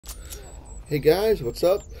Hey guys, what's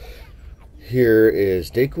up? Here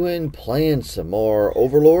is Daquin playing some more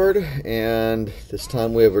Overlord, and this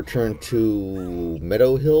time we have returned to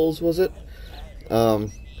Meadow Hills, was it?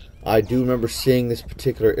 I do remember seeing this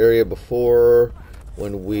particular area before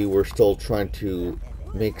when we were still trying to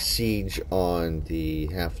make siege on the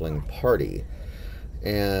halfling party.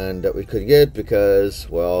 And that we couldn't get because,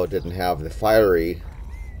 well, it didn't have the fire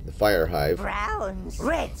hive. Browns,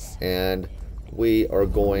 reds, And we are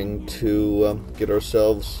going to get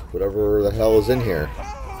ourselves whatever the hell is in here.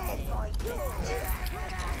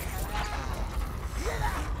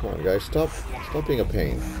 Come on, guys, stop being a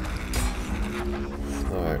pain.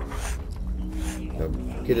 All right, now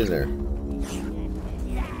get in there.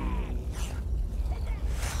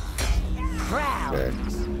 Okay,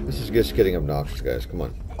 this is just getting obnoxious, guys. Come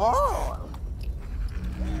on. oh,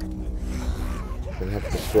 Gonna have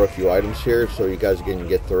to destroy a few items here so you guys can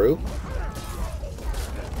get through.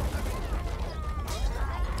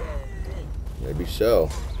 Maybe so,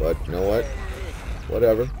 but you know what?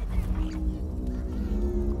 Whatever.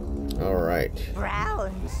 Alright.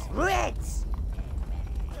 browns, reds.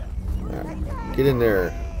 Alright. Get in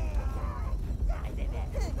there.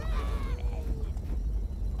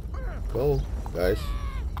 Go, guys.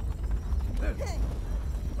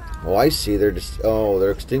 Oh, I see. They're just... Oh,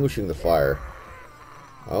 they're extinguishing the fire.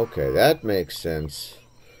 Okay, that makes sense.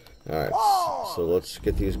 Alright, so let's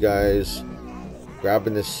get these guys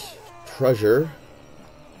grabbing this treasure.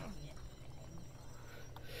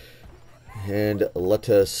 And let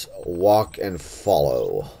us walk and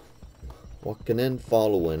follow. Walking and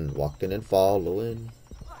following, walking and following.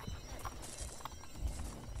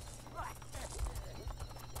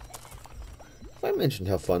 Have I mentioned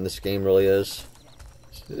how fun this game really is?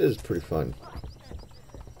 It is pretty fun.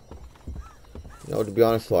 You know, to be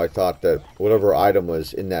honest though, I thought that whatever item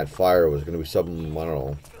was in that fire was going to be something, I don't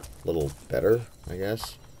know, a little better, I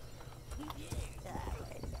guess.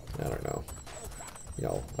 I don't know. You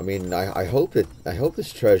know, I mean, I hope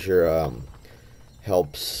this treasure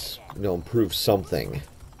helps, you know, improve something.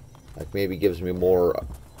 Like maybe gives me more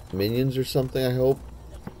minions or something, I hope.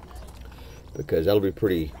 Because that'll be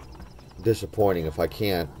pretty disappointing if I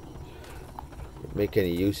can't make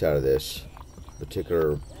any use out of this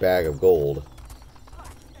particular bag of gold.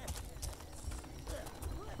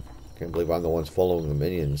 Can't believe I'm the ones following the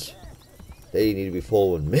minions. They need to be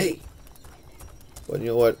following me. But you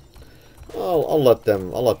know what? I'll let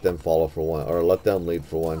them follow for one, or let them lead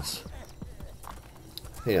for once.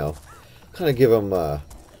 You know, kind of give them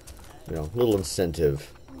you know, a little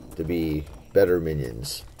incentive to be better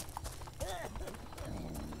minions.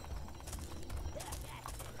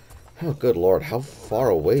 Oh, good lord, how far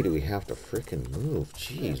away do we have to frickin' move?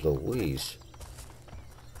 Jeez Louise.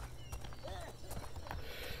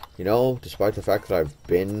 You know, despite the fact that I've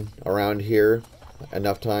been around here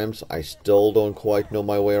enough times, I still don't quite know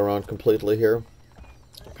my way around completely here.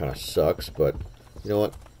 Kind of sucks, but you know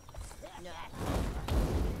what?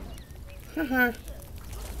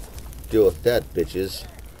 Deal with that, bitches.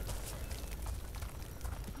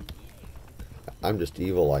 I'm just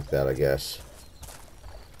evil like that, I guess.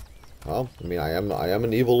 Well, I mean, I am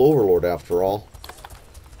an evil overlord after all.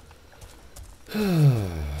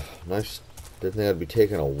 Nice. Didn't think I'd be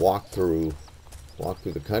taking a walk through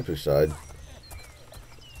the countryside.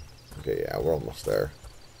 Okay, yeah, we're almost there.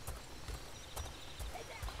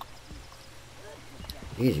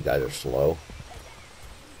 These you guys are slow.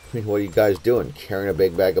 I mean, what are you guys doing? Carrying a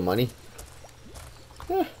big bag of money?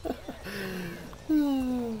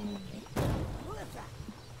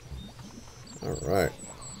 Alright.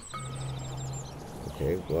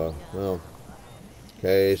 Okay, well.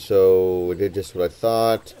 Okay, so we did just what I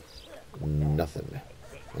thought. Nothing.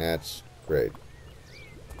 That's great.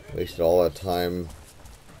 Wasted all that time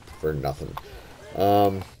for nothing.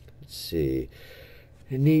 Let's see.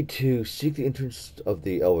 You need to seek the entrance of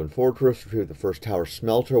the Elven Fortress, retrieve the first tower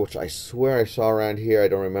smelter, which I swear I saw around here. I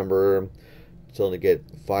don't remember. Still to get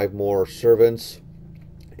 5 more servants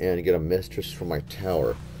and get a mistress for my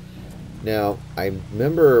tower. Now, I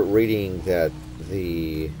remember reading that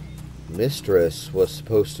the mistress was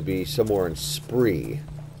supposed to be somewhere in Spree,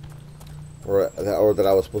 or that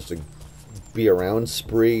I was supposed to be around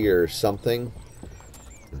Spree or something.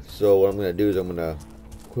 So what I'm going to do is I'm going to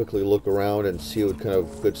quickly look around and see what kind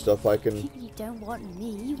of good stuff I can... You don't want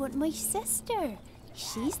me, you want my sister.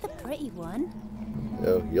 She's the pretty one.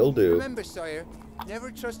 Oh, you'll do. Remember, sire, never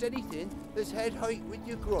trust anything that's head height with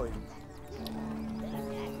your groin.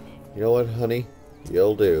 You know what, honey?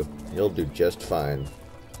 You'll do. You'll do just fine.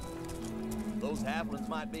 Those halflings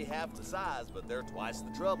might be half the size, but they're twice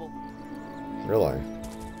the trouble. Really?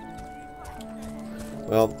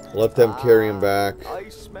 Well, let them carry him back. I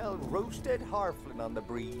smell roasted harfling on the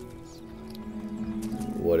breeze.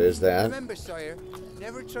 What is that? Remember, sire,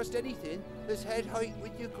 never trust anything that's head height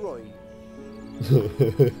with your groin.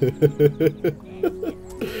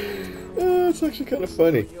 It's actually kind of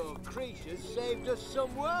funny. Your creatures saved us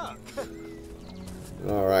some work.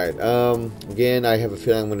 Alright, again, I have a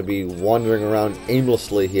feeling I'm going to be wandering around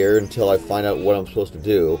aimlessly here until I find out what I'm supposed to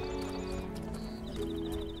do.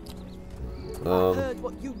 I heard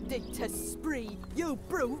what you did to Spree, you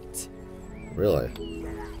brute! Really?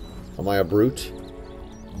 Am I a brute?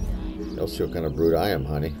 You'll see what kind of brute I am,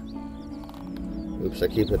 honey. Oops, I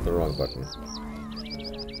keep hitting the wrong button.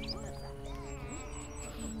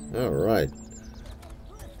 Alright.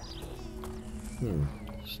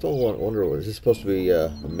 Still wonder, is this supposed to be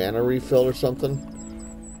a mana refill or something?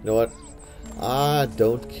 You know what? I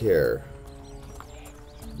don't care.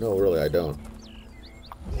 No, really, I don't.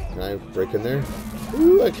 Can I break in there?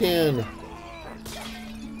 Ooh, I can!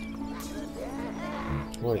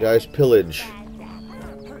 Come on, guys, pillage.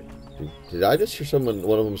 Did I just hear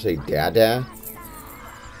one of them say Dada?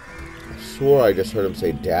 I swore I just heard him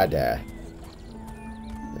say Dada.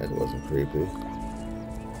 That wasn't creepy.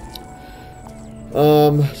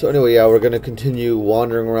 So anyway, yeah, we're going to continue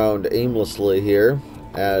wandering around aimlessly here,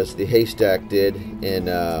 as the haystack did in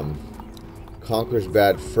Conquer's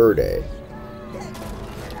Bad Fur Day.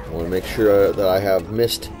 I want to make sure that I have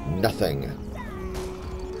missed nothing.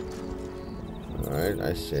 Alright,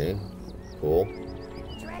 I see. Cool.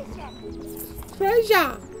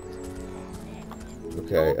 Treasure!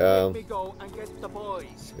 Okay, Let me go and get the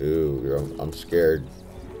boys. ooh, I'm scared.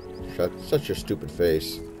 Such a stupid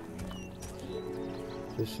face.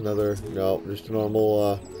 Just another, no, just a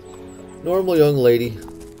normal young lady.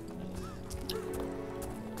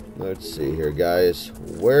 Let's see here, guys.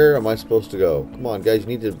 Where am I supposed to go? Come on, guys,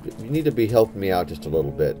 you need to be helping me out just a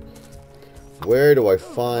little bit. Where do I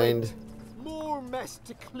find? More mess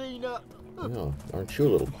to clean up. No, aren't you a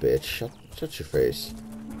little bitch? Shut your face.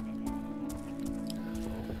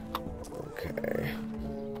 Okay.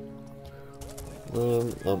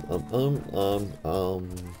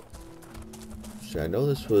 See, I know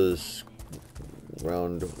this was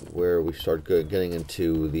around where we start getting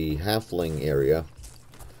into the halfling area.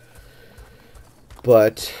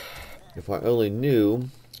 But if I only knew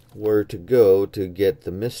where to go to get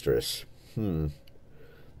the mistress.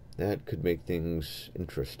 That could make things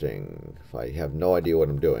interesting if I have no idea what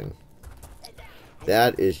I'm doing.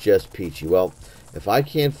 That is just peachy. Well, if I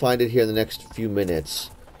can't find it here in the next few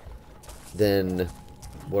minutes, then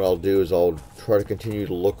what I'll do is I'll try to continue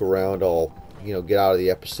to look around. I'll, get out of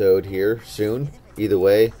the episode here soon, either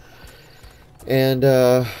way, and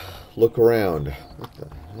look around. What the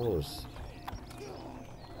hell was...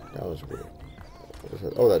 That was weird. What was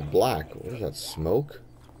that? Oh, that black. What is that, smoke?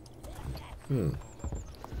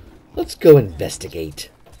 Let's go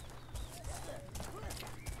investigate.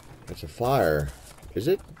 That's a fire. Is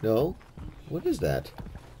it? No. What is that?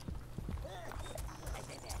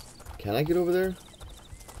 Can I get over there?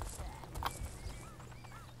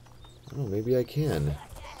 Oh, maybe I can.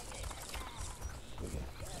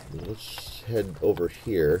 Let's head over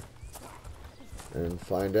here and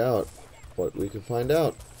find out what we can find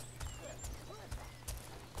out.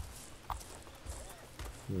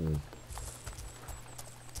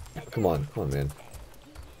 Come on, man.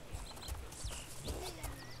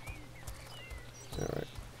 Alright.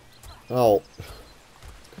 Oh,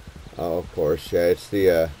 of course, yeah, it's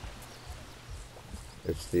the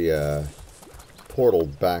portal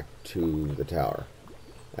back to the tower.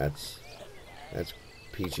 That's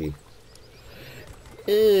peachy.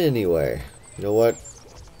 Anyway, you know what?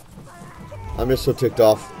 I'm just so ticked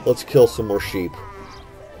off. Let's kill some more sheep.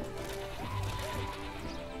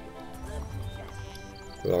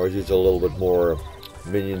 We always use a little bit more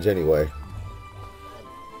minions anyway.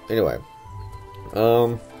 Anyway.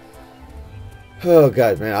 Oh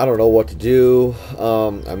god, man, I don't know what to do.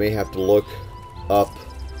 I may have to look up,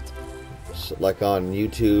 like on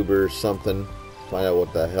YouTube or something, find out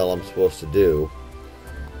what the hell I'm supposed to do.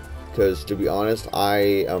 Because, to be honest,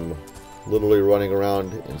 I am literally running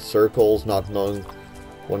around in circles, not knowing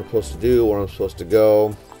what I'm supposed to do, where I'm supposed to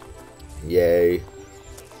go. Yay.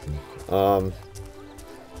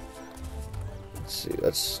 Let's see,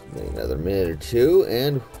 let's make another minute or two,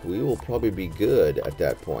 and we will probably be good at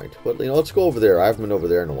that point. But, let's go over there. I haven't been over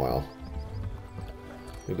there in a while.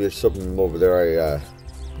 Maybe there's something over there I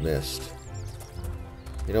missed.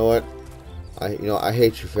 You know what? I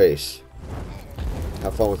hate your face.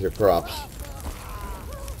 Have fun with your crops.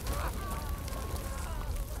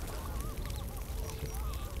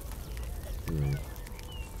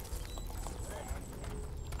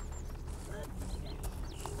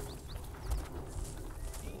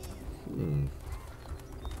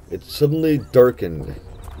 It suddenly darkened.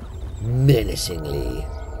 Menacingly.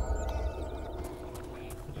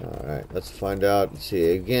 Alright, let's find out. Let's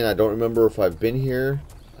see. Again, I don't remember if I've been here.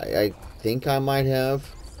 I think I might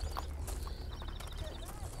have.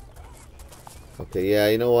 Okay, yeah,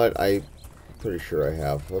 you know what? I'm pretty sure I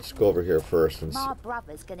have. Let's go over here first and see. My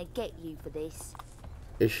brother's gonna get you for this.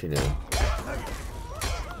 Is she now?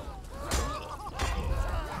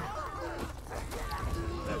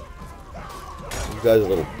 You guys are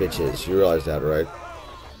little bitches. You realize that, right?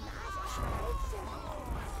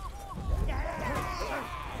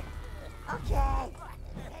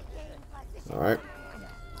 Alright.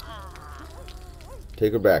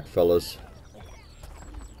 Take her back, fellas.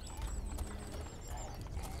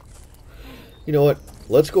 You know what?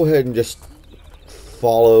 Let's go ahead and just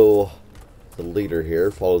follow the leader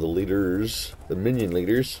here. Follow the leaders. The minion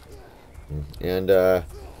leaders. And,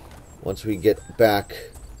 once we get back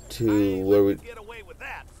to where we... Get away with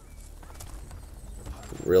that.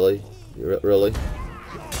 Really? Really?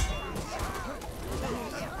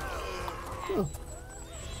 Oh.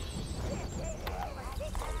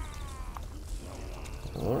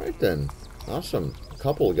 Alright then. Awesome. A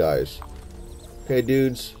couple of guys. Okay,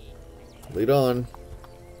 dudes. Lead on.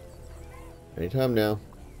 Anytime now.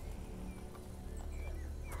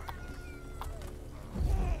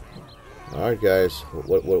 Alright, guys.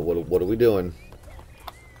 What are we doing?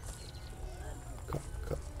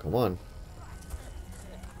 Come on.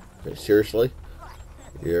 Okay, seriously?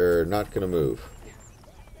 You're not gonna move.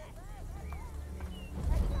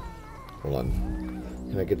 Hold on.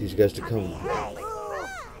 Can I get these guys to come?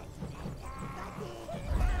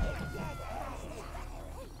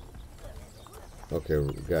 Okay,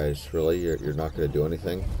 guys, really? You're not gonna do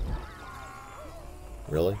anything?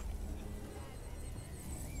 Really?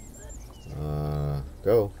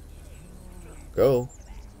 Go. Go.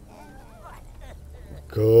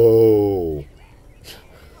 Go.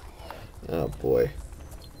 Oh boy.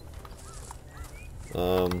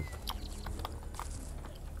 I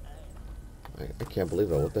can't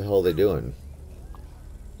believe it. What the hell are they doing?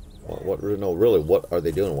 No, really, what are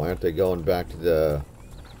they doing? Why aren't they going back to the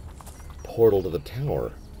portal to the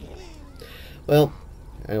tower? Well,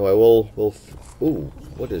 anyway, we'll ooh,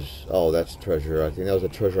 what is... Oh, that's treasure. I think that was a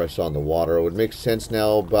treasure I saw in the water. It would make sense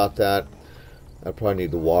now about that. I probably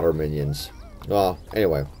need the water minions.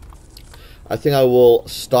 Anyway. I think I will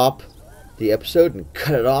stop the episode and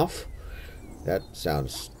cut it off. That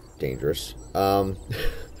sounds dangerous.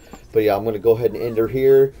 But yeah, I'm going to go ahead and end her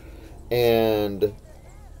here. And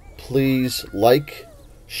please like,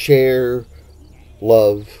 share,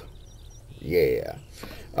 love. Yeah.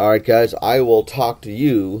 Alright, guys. I will talk to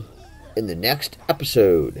you in the next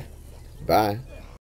episode. Bye.